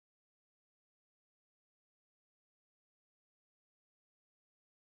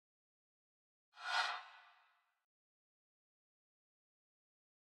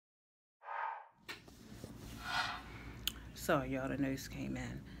Sorry, y'all, the nurse came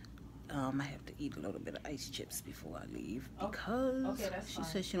in. I have to eat a little bit of ice chips before I leave because she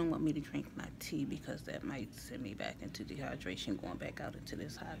said she don't want me to drink my tea because that might send me back into dehydration, going back out into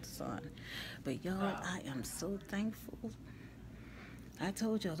this hot sun. But y'all, I am so thankful. I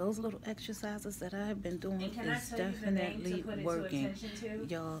told y'all those little exercises that I have been doing is definitely working.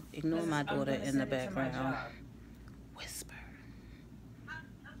 Y'all, ignore my daughter in the background. Whisper.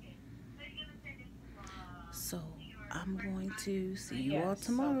 So I'm going to see you all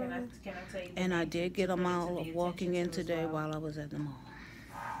tomorrow. And I did get a mile of walking in today while I was at the mall.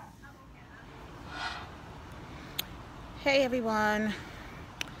 Hey everyone.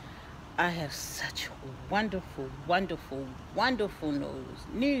 I have such wonderful, wonderful, wonderful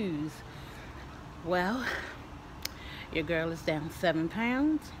news. Well, your girl is down 7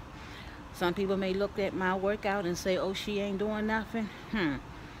 pounds. Some people may look at my workout and say, oh, she ain't doing nothing.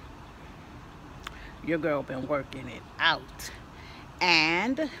 Your girl been working it out.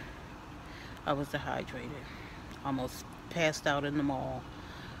 And I was dehydrated. Almost passed out in the mall.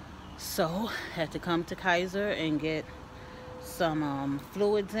 So, had to come to Kaiser and get some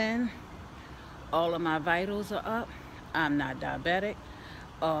fluids in. All of my vitals are up. I'm not diabetic.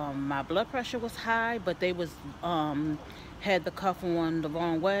 My blood pressure was high, but they was had the cuff on the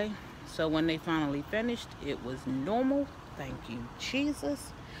wrong way. So when they finally finished, it was normal. Thank you,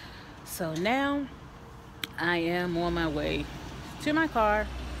 Jesus. So now I am on my way to my car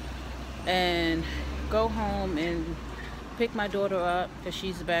and go home and pick my daughter up because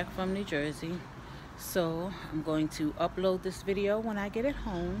she's back from New Jersey. So I'm going to upload this video when I get it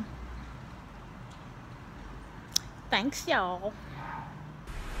home. Thanks, y'all.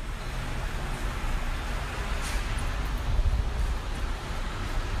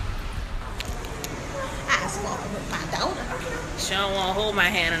 I was walking with my daughter. She don't want to hold my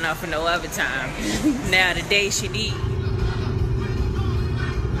hand enough for no other time. Now the day she need.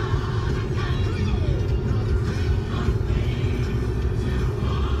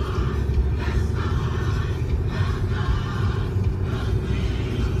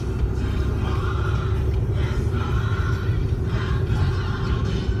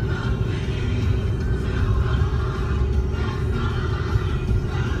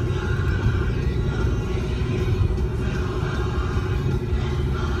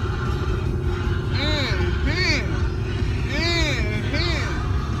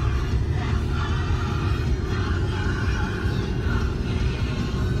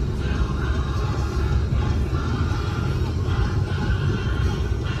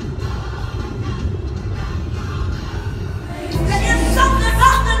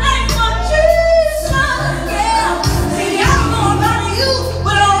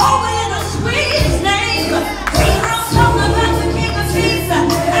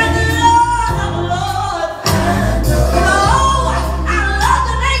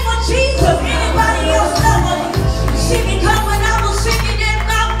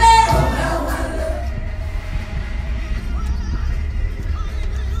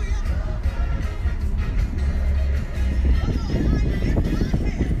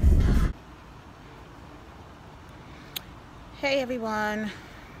 Hey everyone.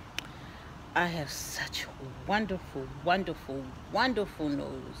 I have such wonderful, wonderful, wonderful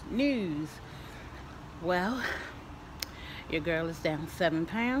news. Well, your girl is down 7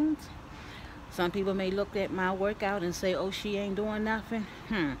 pounds. Some people may look at my workout and say, oh, she ain't doing nothing.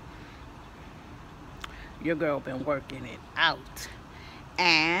 Your girl been working it out.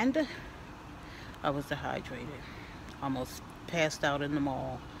 And I was dehydrated. Almost passed out in the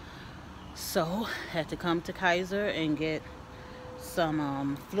mall. So, had to come to Kaiser and get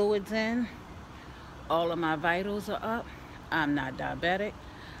some fluids in. All of my vitals are up. I'm not diabetic.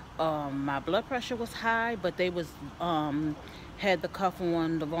 My blood pressure was high, but they was had the cuff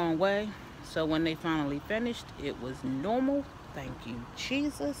on the wrong way. So when they finally finished, it was normal. Thank you,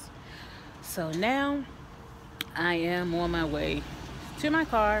 Jesus. So now I am on my way to my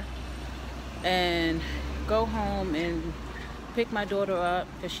car and go home and pick my daughter up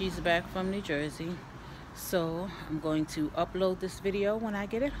because she's back from New Jersey. So I'm going to upload this video when I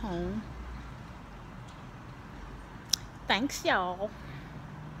get it home. Thanks, y'all.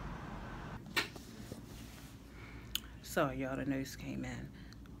 Sorry, y'all, the nurse came in.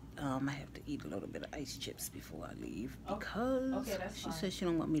 I have to eat a little bit of ice chips before I leave because she said she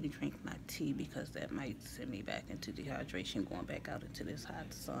don't want me to drink my tea because that might send me back into dehydration, going back out into this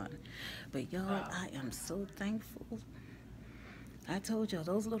hot sun. But y'all, I am so thankful. I told y'all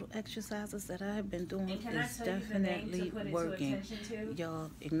those little exercises that I have been doing is definitely working. Y'all,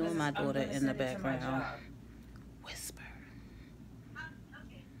 ignore my daughter in the background. Whisper.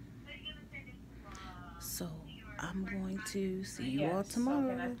 So I'm going to see you all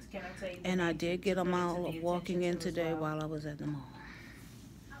tomorrow. And I did get a mile of walking in today while I was at the mall.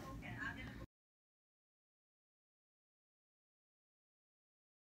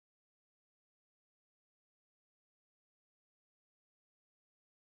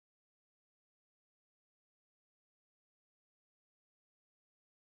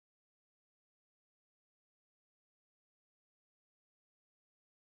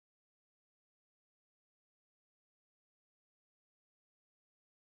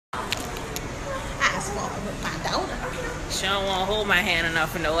 I was walking with my daughter. She don't want to hold my hand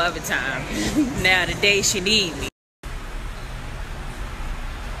enough for no other time. Now today she need me.